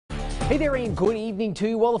Hey there, and good evening to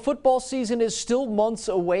you. Well, the football season is still months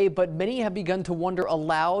away, but many have begun to wonder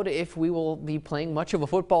aloud if we will be playing much of a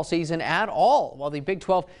football season at all. While the Big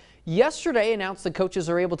 12 yesterday announced the coaches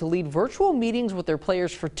are able to lead virtual meetings with their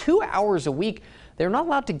players for 2 hours a week, they're not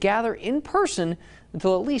allowed to gather in person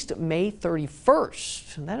until at least May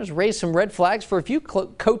 31st. And that has raised some red flags for a few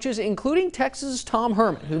coaches, including Texas' Tom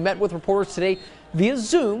Herman, who met with reporters today via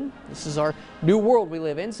Zoom. This is our new world we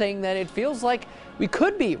live in, saying that it feels like we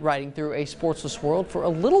could be riding through a sportsless world for a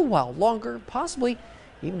little while longer, possibly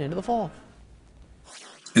even into the fall.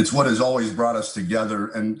 It's what has always brought us together,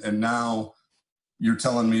 and now you're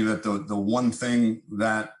telling me that the one thing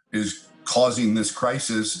that is causing this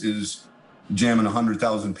crisis is jamming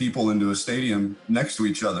 100,000 people into a stadium next to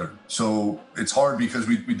each other. So it's hard because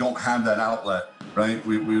we don't have that outlet, right?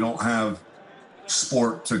 We don't have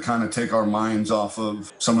sport to kind of take our minds off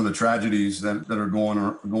of some of the tragedies that are going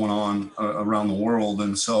on around the world.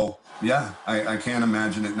 And so, yeah, I can't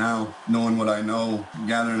imagine it now, knowing what I know,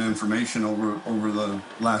 gathering information over the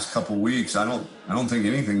last couple of weeks. I don't think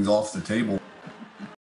anything's off the table.